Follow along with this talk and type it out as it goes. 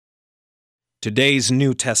Today's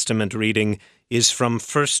New Testament reading is from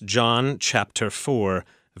 1 John chapter 4,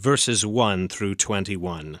 verses 1 through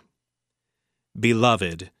 21.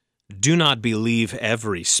 Beloved, do not believe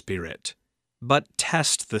every spirit, but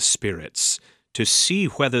test the spirits to see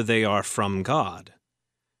whether they are from God.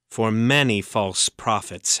 For many false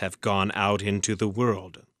prophets have gone out into the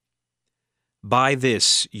world. By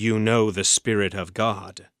this you know the Spirit of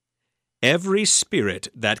God. Every spirit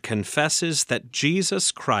that confesses that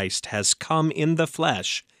Jesus Christ has come in the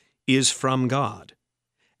flesh is from God,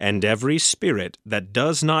 and every spirit that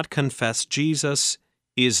does not confess Jesus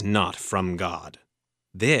is not from God.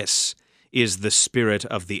 This is the spirit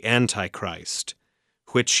of the Antichrist,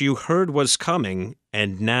 which you heard was coming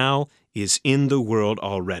and now is in the world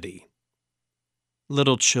already.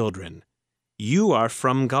 Little children, you are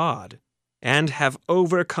from God and have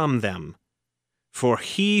overcome them. For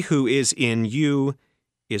he who is in you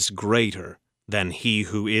is greater than he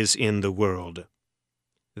who is in the world.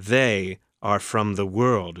 They are from the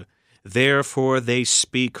world, therefore they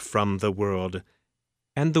speak from the world,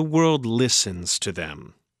 and the world listens to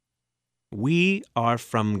them. We are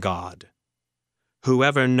from God.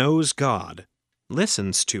 Whoever knows God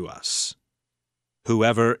listens to us.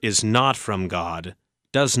 Whoever is not from God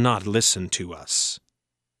does not listen to us.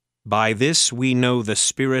 By this we know the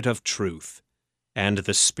spirit of truth and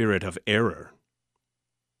the spirit of error.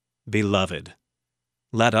 Beloved,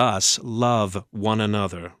 let us love one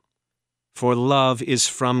another, for love is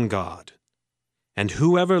from God, and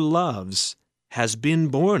whoever loves has been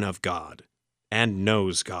born of God and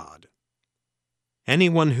knows God.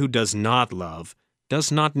 Anyone who does not love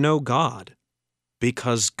does not know God,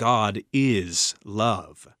 because God is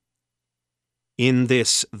love. In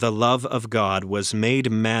this the love of God was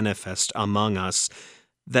made manifest among us,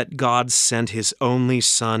 that God sent His only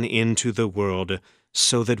Son into the world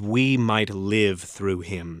so that we might live through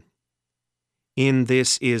Him. In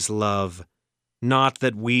this is love, not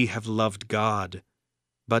that we have loved God,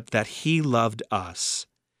 but that He loved us,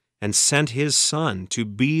 and sent His Son to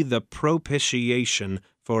be the propitiation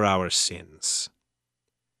for our sins.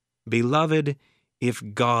 Beloved, if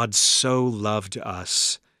God so loved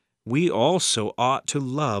us, we also ought to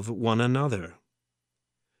love one another.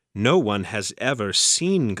 No one has ever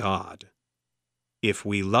seen God. If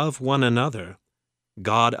we love one another,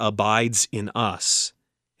 God abides in us,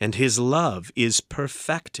 and His love is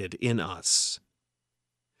perfected in us.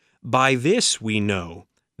 By this we know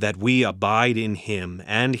that we abide in Him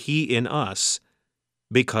and He in us,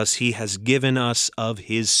 because He has given us of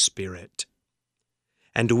His Spirit.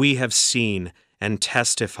 And we have seen and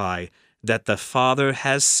testify that the Father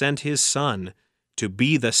has sent His Son to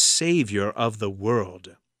be the Savior of the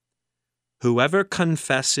world. Whoever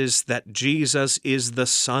confesses that Jesus is the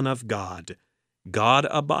Son of God, God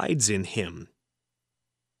abides in him,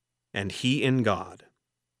 and he in God.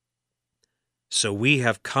 So we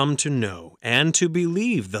have come to know and to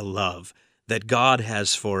believe the love that God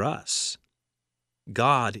has for us.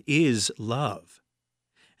 God is love,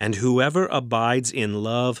 and whoever abides in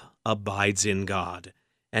love abides in God,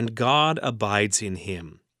 and God abides in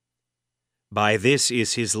him. By this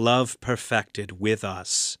is His love perfected with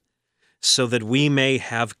us, so that we may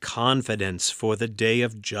have confidence for the day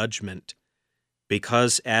of judgment,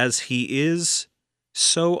 because as He is,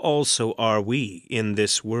 so also are we in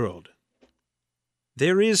this world.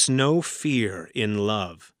 There is no fear in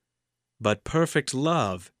love, but perfect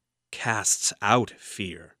love casts out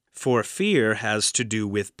fear, for fear has to do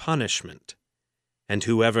with punishment, and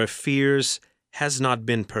whoever fears has not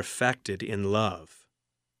been perfected in love.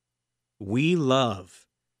 We love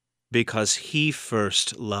because He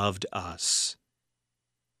first loved us.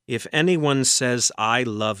 If anyone says, I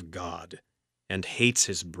love God, and hates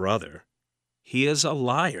his brother, he is a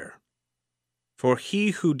liar. For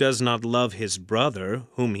he who does not love his brother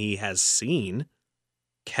whom he has seen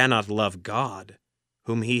cannot love God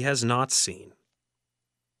whom he has not seen.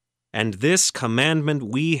 And this commandment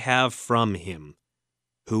we have from Him: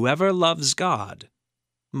 whoever loves God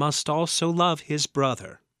must also love his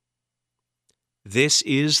brother. This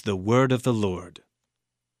is the word of the Lord.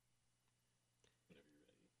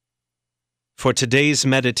 For today's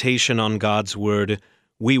meditation on God's Word,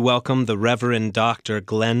 we welcome the Reverend Dr.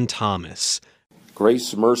 Glenn Thomas.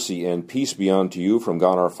 Grace, mercy, and peace be unto you from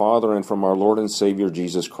God our Father and from our Lord and Savior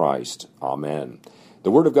Jesus Christ. Amen.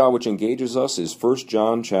 The Word of God which engages us is 1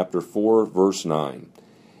 John chapter 4, verse 9.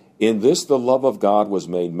 In this the love of God was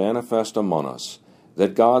made manifest among us,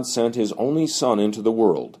 that God sent His only Son into the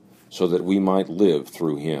world, so that we might live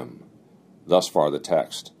through Him. Thus far the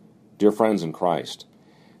text. Dear friends in Christ,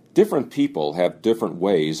 different people have different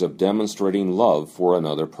ways of demonstrating love for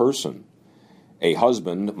another person. A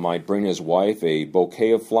husband might bring his wife a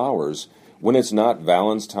bouquet of flowers when it's not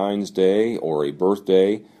Valentine's Day or a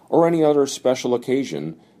birthday or any other special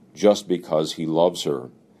occasion, just because he loves her.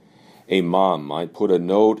 A mom might put a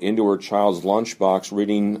note into her child's lunchbox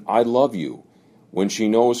reading, "I love you," when she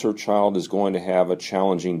knows her child is going to have a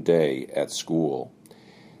challenging day at school.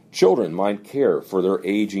 Children might care for their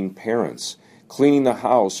aging parents, cleaning the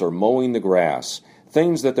house or mowing the grass,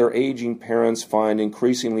 things that their aging parents find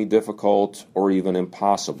increasingly difficult or even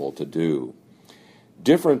impossible to do.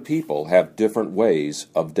 Different people have different ways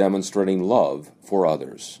of demonstrating love for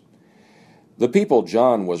others. The people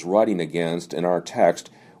John was writing against in our text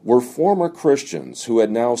were former Christians who had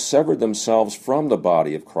now severed themselves from the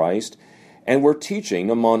body of Christ and were teaching,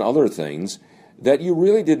 among other things, that you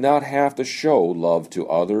really did not have to show love to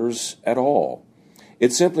others at all.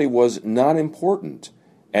 It simply was not important,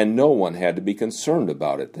 and no one had to be concerned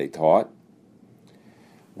about it, they taught.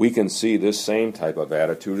 We can see this same type of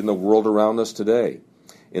attitude in the world around us today.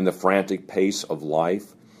 In the frantic pace of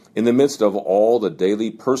life, in the midst of all the daily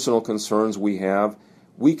personal concerns we have,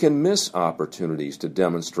 we can miss opportunities to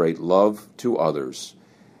demonstrate love to others.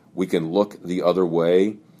 We can look the other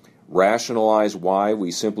way, rationalize why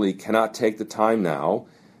we simply cannot take the time now,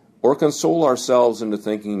 or console ourselves into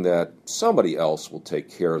thinking that somebody else will take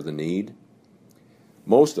care of the need.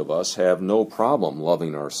 Most of us have no problem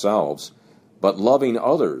loving ourselves, but loving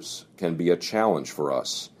others can be a challenge for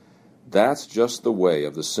us. That's just the way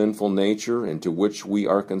of the sinful nature into which we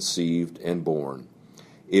are conceived and born.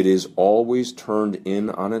 It is always turned in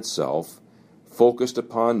on itself, focused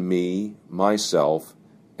upon me, myself,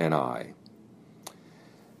 and I.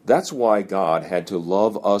 That's why God had to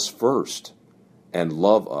love us first, and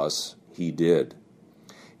love us He did.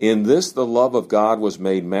 In this the love of God was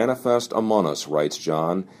made manifest among us, writes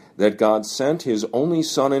John, that God sent His only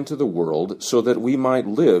Son into the world so that we might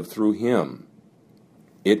live through Him.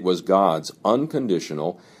 It was God's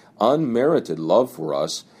unconditional, unmerited love for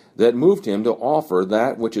us that moved Him to offer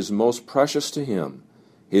that which is most precious to Him,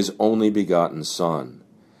 His only begotten Son.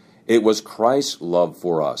 It was Christ's love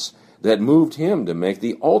for us that moved Him to make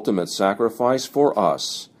the ultimate sacrifice for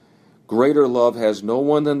us. Greater love has no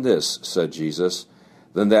one than this, said Jesus,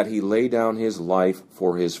 than that He lay down His life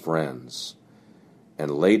for His friends.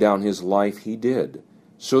 And lay down His life He did,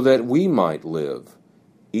 so that we might live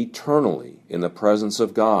eternally in the presence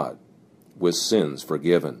of God, with sins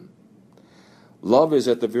forgiven. Love is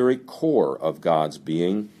at the very core of God's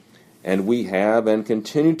being, and we have and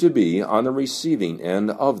continue to be on the receiving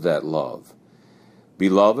end of that love.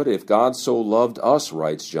 Beloved, if God so loved us,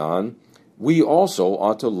 writes John, we also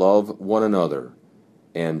ought to love one another.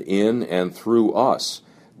 And in and through us,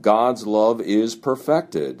 God's love is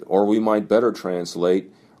perfected, or we might better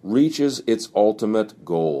translate, reaches its ultimate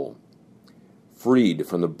goal. Freed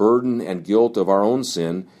from the burden and guilt of our own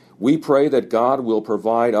sin, we pray that God will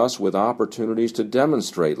provide us with opportunities to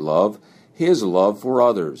demonstrate love, His love for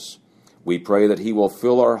others. We pray that He will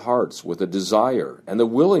fill our hearts with the desire and the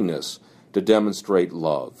willingness to demonstrate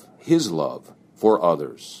love, His love for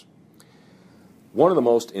others. One of the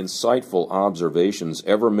most insightful observations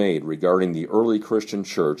ever made regarding the early Christian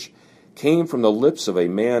church came from the lips of a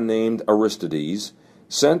man named Aristides,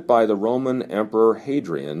 sent by the Roman Emperor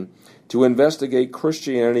Hadrian to investigate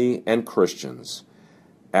Christianity and Christians.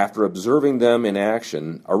 After observing them in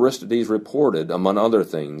action, Aristides reported, among other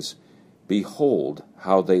things, "Behold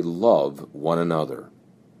how they love one another."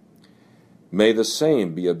 May the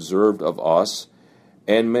same be observed of us,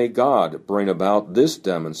 and may God bring about this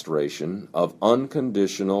demonstration of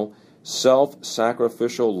unconditional,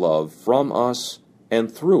 self-sacrificial love from us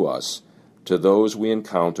and through us to those we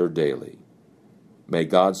encounter daily. May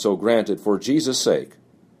God so grant it for Jesus' sake.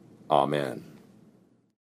 Amen.